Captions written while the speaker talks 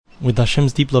With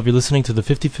Hashem's deep love, you're listening to the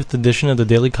 55th edition of the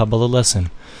Daily Kabbalah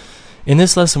Lesson. In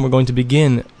this lesson, we're going to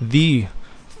begin the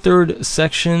third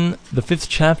section, the fifth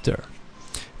chapter.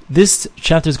 This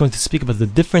chapter is going to speak about the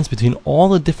difference between all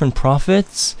the different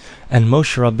prophets and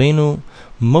Moshe Rabbeinu.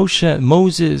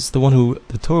 Moses, the one who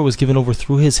the Torah was given over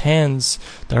through his hands,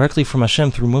 directly from Hashem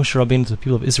through Moshe Rabbeinu to the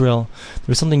people of Israel. There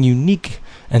was something unique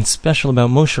and special about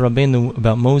Moshe Rabbeinu,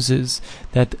 about Moses,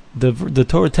 that the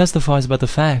Torah testifies about the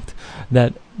fact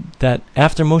that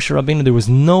after Moshe Rabbeinu there was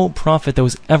no prophet that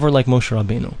was ever like Moshe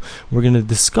Rabbeinu. We're going to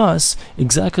discuss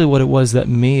exactly what it was that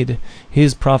made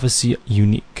his prophecy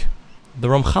unique. The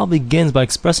Ramchal begins by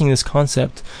expressing this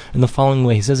concept in the following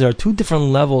way. He says there are two different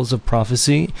levels of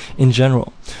prophecy in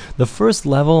general. The first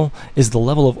level is the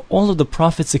level of all of the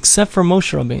prophets except for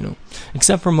Moshe Rabbeinu,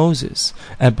 except for Moses.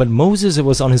 But Moses, it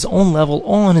was on his own level,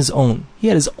 all on his own. He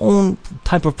had his own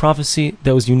type of prophecy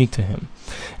that was unique to him.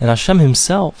 And Hashem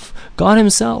himself, God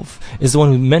himself, is the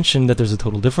one who mentioned that there's a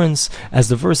total difference. As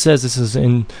the verse says, this is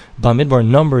in Bamidbar,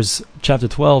 Numbers, chapter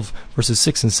 12, verses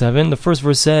 6 and 7. The first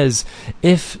verse says,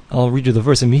 I'll read you the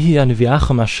verse, so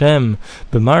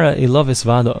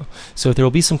if there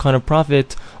will be some kind of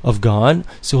prophet of God,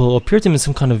 so he'll appear to him in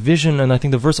some kind of vision, and I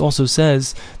think the verse also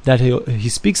says that he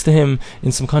speaks to him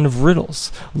in some kind of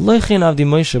riddles. But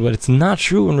it's not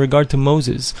true in regard to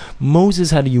Moses.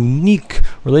 Moses had a unique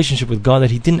relationship with God, that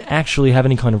he didn't actually have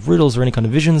any kind of riddles or any kind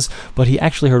of visions, but he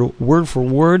actually heard word for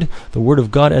word the word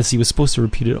of God as he was supposed to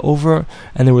repeat it over,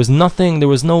 and there was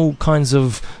no kinds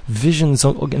of visions,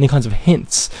 any kinds of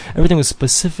hints. Everything was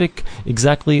specific,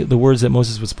 exactly the words that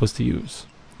Moses was supposed to use.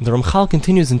 The Ramchal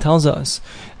continues and tells us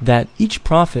that each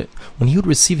prophet, when he would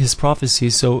receive his prophecy,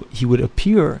 the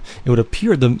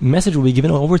message would be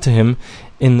given over to him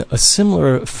in a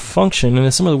similar function, in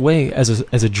a similar way as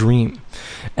a dream.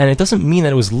 And it doesn't mean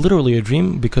that it was literally a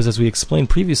dream, because as we explained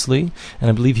previously,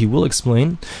 and I believe he will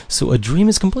explain, so a dream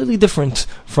is completely different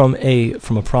from a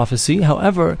prophecy.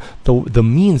 However, the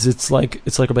means, it's like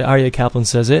Rabbi Aryeh Kaplan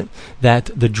says it, that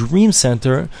the dream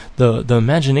center, the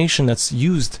imagination that's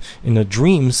used in a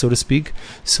dream, so to speak,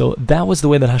 so that was the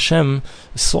way that Hashem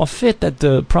saw fit that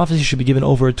the prophecy should be given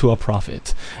over to a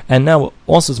prophet. And now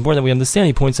also it's important that we understand,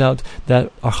 he points out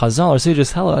that our Chazal, our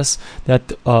sages tell us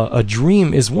that a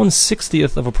dream is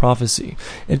 1/60th of a prophecy.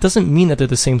 It doesn't mean that they're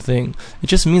the same thing. It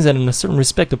just means that in a certain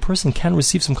respect a person can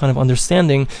receive some kind of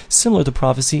understanding similar to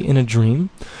prophecy in a dream.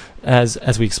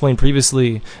 As we explained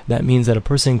previously, that means that a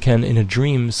person can, in a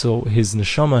dream, so his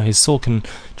neshama, his soul, can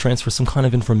transfer some kind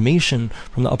of information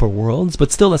from the upper worlds,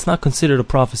 but still that's not considered a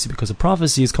prophecy, because a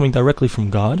prophecy is coming directly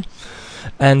from God.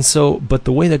 And so, but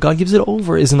the way that God gives it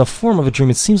over is in the form of a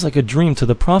dream. It seems like a dream to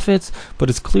the prophet,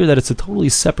 but it's clear that it's a totally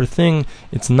separate thing.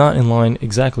 It's not in line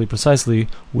precisely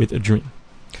with a dream.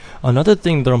 Another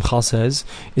thing the Ramchal says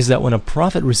is that when a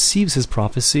prophet receives his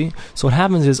prophecy, so what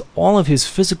happens is all of his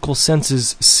physical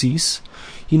senses cease.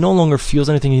 He no longer feels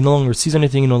anything, he no longer sees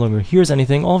anything, he no longer hears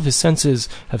anything. All of his senses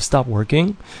have stopped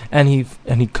working, and he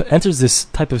enters this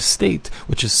type of state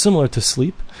which is similar to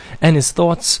sleep. And his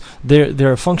thoughts,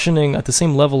 they're functioning at the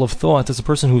same level of thought as a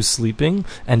person who's sleeping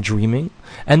and dreaming.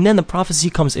 And then the prophecy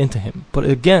comes into him. But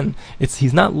again,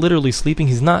 he's not literally sleeping,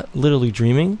 he's not literally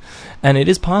dreaming. And it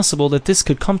is possible that this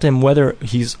could come to him whether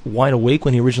he's wide awake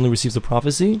when he originally receives the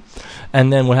prophecy.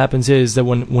 And then what happens is that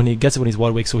when he gets it when he's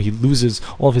wide awake, so he loses,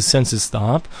 all of his senses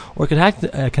stop. Or it can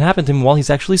happen to him while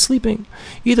he's actually sleeping.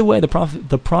 Either way,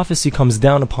 the prophecy comes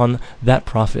down upon that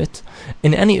prophet.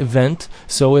 In any event,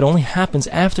 so it only happens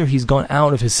after he's gone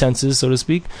out of his senses, so to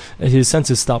speak. His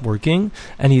senses stop working,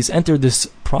 and he's entered this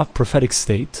prophetic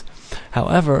state.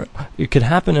 However, it could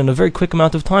happen in a very quick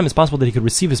amount of time. It's possible that he could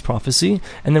receive his prophecy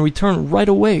and then return right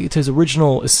away to his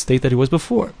original state that he was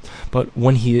before. But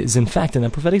when he is in fact in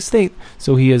that prophetic state,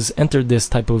 so he has entered this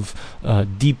type of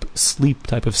deep sleep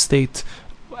type of state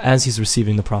as he's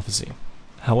receiving the prophecy.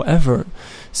 However,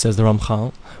 says the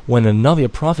Ramchal, when a Navi, a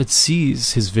prophet,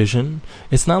 sees his vision,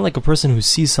 it's not like a person who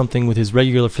sees something with his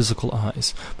regular physical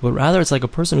eyes, but rather it's like a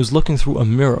person who's looking through a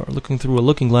mirror, looking through a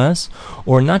looking glass,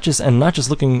 or not just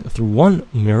looking through one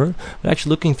mirror, but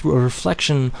actually looking through a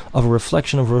reflection of a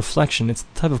reflection of a reflection. It's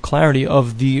the type of clarity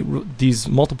of these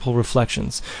multiple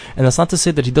reflections. And that's not to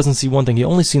say that he doesn't see one thing, he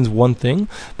only sees one thing,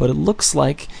 but it looks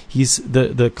like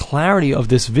the clarity of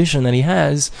this vision that he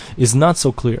has is not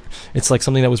so clear. It's like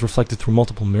something that was reflected through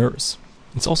multiple mirrors.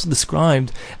 It's also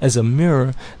described as a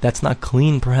mirror that's not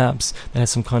clean, perhaps, that has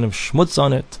some kind of schmutz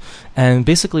on it. And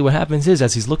basically what happens is,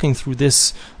 as he's looking through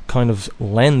this kind of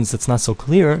lens that's not so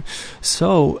clear,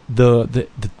 so the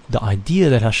idea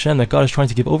that Hashem, that God is trying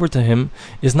to give over to him,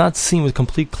 is not seen with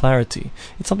complete clarity.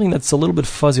 It's something that's a little bit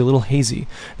fuzzy, a little hazy.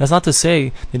 That's not to say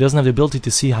that he doesn't have the ability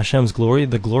to see Hashem's glory,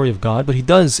 the glory of God, but he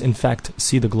does in fact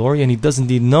see the glory, and he does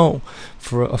indeed know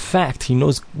for a fact, he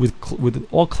knows with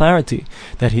all clarity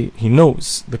that he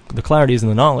knows. The clarity is in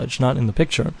the knowledge, not in the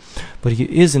picture, but he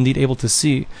is indeed able to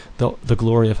see the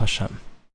glory of Hashem.